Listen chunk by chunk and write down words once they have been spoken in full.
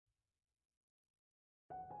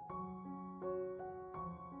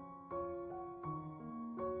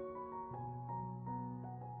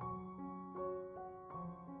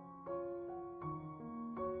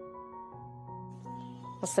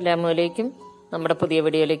അസ്സലാമു നമ്മുടെ പുതിയ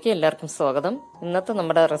വീഡിയോയിലേക്ക് എല്ലാവർക്കും സ്വാഗതം. ഇന്നത്തെ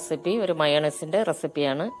നമ്മുടെ റെസിപ്പി ഒരു മയോണൈസിന്റെ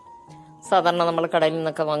റെസിപ്പിയാണ്. സാധാരണ നമ്മൾ കടയിൽ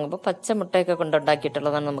നിന്നൊക്കെ വാങ്ങുമ്പോൾ പച്ച മുട്ടയൊക്കെ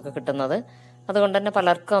കൊണ്ടുണ്ടാക്കിയിട്ടുള്ളതാണ് നമുക്ക് കിട്ടുന്നത്. അതുകൊണ്ട് തന്നെ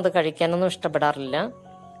പലർക്കും അത് കഴിക്കാനൊന്നും ഇഷ്ടപ്പെടാറില്ല.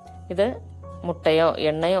 ഇത് മുട്ടയോ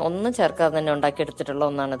എണ്ണയോ ഒന്നും ചേർക്കാതെ തന്നെ ഉണ്ടാക്കിയെടുത്തിട്ടുള്ള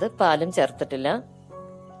ഒന്നാണിത്. പാലും ചേർത്തിട്ടില്ല.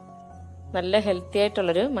 നല്ല ഹെൽത്തി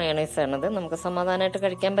ആയിട്ടുള്ളൊരു മയോണൈസാണിത്. നമുക്ക് സമാധാനമായിട്ട്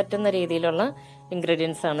കഴിക്കാൻ പറ്റുന്ന രീതിയിലുള്ള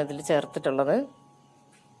ഇൻഗ്രീഡിയൻസ് ആണ് ഇതിൽ ചേർത്തിട്ടുള്ളത്.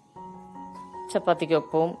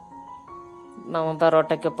 ചപ്പാത്തിക്കൊപ്പവും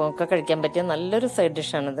പൊറോട്ടയ്ക്കൊപ്പം ഒക്കെ കഴിക്കാൻ പറ്റിയ നല്ലൊരു സൈഡ്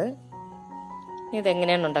ഡിഷാണിത്.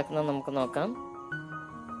 ഇതെങ്ങനെയാണ് ഉണ്ടാക്കുന്നത് നമുക്ക് നോക്കാം.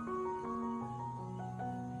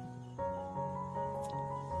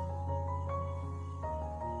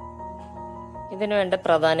 ഇതിനു വേണ്ട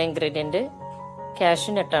പ്രധാന ഇൻഗ്രീഡിയന്റ്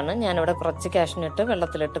കാഷ്യൂനട്ടാണ്. ഞാനിവിടെ കുറച്ച് കാഷ്യൂനട്ട്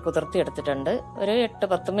വെള്ളത്തിലിട്ട് കുതിർത്തി എടുത്തിട്ടുണ്ട്. ഒരു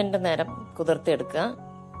 8-10 മിനിറ്റ് നേരം കുതിർത്തി എടുക്കുക.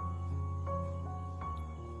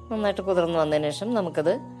 നന്നായിട്ട് കുതിർന്ന് വന്നതിന് ശേഷം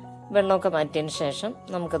നമുക്കത് വെള്ളമൊക്കെ മാറ്റിയതിന് ശേഷം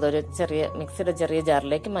നമുക്കതൊരു മിക്സിയുടെ ചെറിയ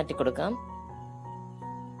ജാറിലേക്ക് മാറ്റി കൊടുക്കാം.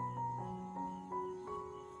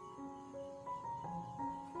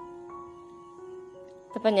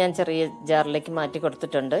 ഇപ്പം ഞാൻ ചെറിയ ജാറിലേക്ക് മാറ്റി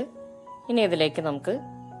കൊടുത്തിട്ടുണ്ട്. ഇനി ഇതിലേക്ക് നമുക്ക്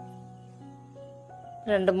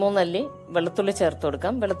 2-3 അല്ലി വെളുത്തുള്ളി ചേർത്ത്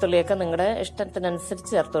കൊടുക്കാം. വെളുത്തുള്ളിയൊക്കെ നിങ്ങളുടെ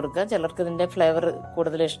ഇഷ്ടത്തിനനുസരിച്ച് ചേർത്ത് കൊടുക്കുക. ചിലർക്ക് ഇതിന്റെ ഫ്ലേവർ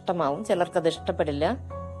കൂടുതൽ ഇഷ്ടമാവും, ചിലർക്ക് അത് ഇഷ്ടപ്പെടില്ല.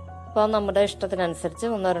 അപ്പോൾ നമ്മുടെ ഇഷ്ടത്തിനനുസരിച്ച്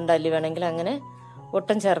 1-2 അല്ലി വേണമെങ്കിൽ അങ്ങനെ,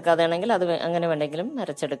 ഒട്ടും ചേർക്കാതെ ആണെങ്കിൽ അത് അങ്ങനെ വേണമെങ്കിലും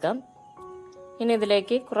അരച്ചെടുക്കാം. ഇനി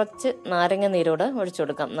ഇതിലേക്ക് കുറച്ച് നാരങ്ങ നീരൂടെ ഒഴിച്ചു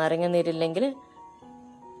കൊടുക്കാം. നാരങ്ങ നീരില്ലെങ്കിൽ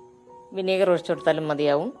വിനീഗർ ഒഴിച്ചു കൊടുത്താലും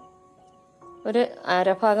മതിയാവും. ഒരു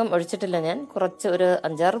അരഭാഗം ഒഴിച്ചിട്ടില്ല ഞാൻ, കുറച്ച് ഒരു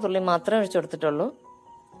 5-6 തുള്ളി മാത്രമേ ഒഴിച്ചു കൊടുത്തിട്ടുള്ളൂ.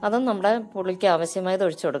 അതും നമ്മുടെ പുളിക്ക് ആവശ്യമായത്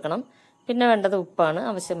ഒഴിച്ചു കൊടുക്കണം. പിന്നെ വേണ്ടത് ഉപ്പാണ്.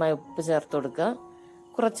 ആവശ്യമായ ഉപ്പ് ചേർത്ത് കൊടുക്കുക.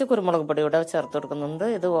 കുറച്ച് കുരുമുളക് പൊടി കൂടെ ചേർത്ത് കൊടുക്കുന്നുണ്ട്.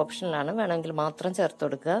 ഇത് ഓപ്ഷനിലാണ്, വേണമെങ്കിൽ മാത്രം ചേർത്ത്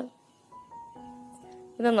കൊടുക്കുക.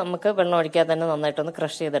 ഇത് നമുക്ക് വെള്ളം ഒഴിക്കാതെ തന്നെ നന്നായിട്ടൊന്ന്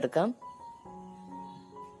ക്രഷ് ചെയ്തെടുക്കാം.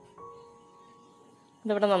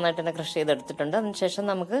 ഇതിവിടെ നന്നായിട്ട് തന്നെ ക്രഷ് ചെയ്തെടുത്തിട്ടുണ്ട്. അതിനുശേഷം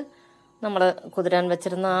നമുക്ക് നമ്മൾ കുതിരാൻ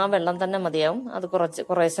വെച്ചിരുന്ന ആ വെള്ളം തന്നെ മതിയാവും. അത്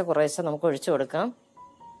കുറേശ്ശെ നമുക്ക് ഒഴിച്ചു കൊടുക്കാം.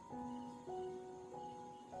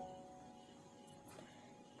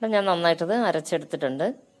 ഇവിടെ ഞാൻ നന്നായിട്ടത് അരച്ചെടുത്തിട്ടുണ്ട്.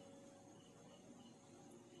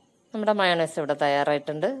 നമ്മുടെ മയോണൈസ് ഇവിടെ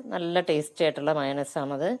തയ്യാറായിട്ടുണ്ട്. നല്ല ടേസ്റ്റി ആയിട്ടുള്ള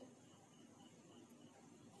മയോണൈസാണത്.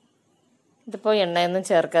 ഇതിപ്പോൾ എണ്ണയൊന്നും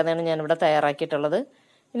ചേർക്കാതെയാണ് ഞാനിവിടെ തയ്യാറാക്കിയിട്ടുള്ളത്.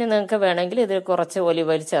 ഇനി നിങ്ങൾക്ക് വേണമെങ്കിൽ ഇതിൽ കുറച്ച് ഒലിവ്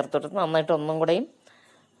ഓയിൽ ചേർത്തിട്ട് നന്നായിട്ട് ഒന്നും കൂടെയും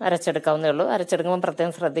അരച്ചെടുക്കാവുന്നേ ഉള്ളൂ. അരച്ചെടുക്കുമ്പോൾ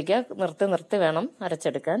പ്രത്യേകം ശ്രദ്ധിക്കുക, നിർത്തി വേണം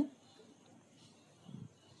അരച്ചെടുക്കാൻ.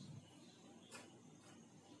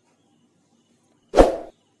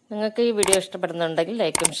 നിങ്ങൾക്ക് ഈ വീഡിയോ ഇഷ്ടപ്പെടുന്നുണ്ടെങ്കിൽ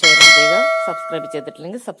ലൈക്കും ഷെയറും ചെയ്യുക. സബ്സ്ക്രൈബ്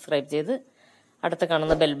ചെയ്തിട്ടില്ലെങ്കിൽ സബ്സ്ക്രൈബ് ചെയ്ത് അടുത്ത്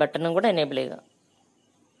കാണുന്ന ബെൽ ബട്ടണും കൂടെ എനേബിൾ ചെയ്യുക.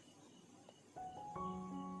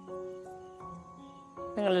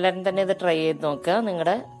 നിങ്ങളെല്ലാവരും തന്നെ ഇത് ട്രൈ ചെയ്ത് നോക്കുക.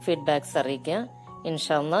 നിങ്ങളുടെ ഫീഡ്ബാക്ക്സ് അറിയിക്കുക.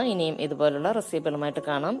 ഇൻഷാ അല്ലാഹ് ഇനിയും ഇതുപോലുള്ള റെസിപ്പികളുമായിട്ട്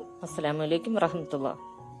കാണാം. അസ്സലാമു അലൈക്കും വറഹ്മത്തുള്ളാഹി.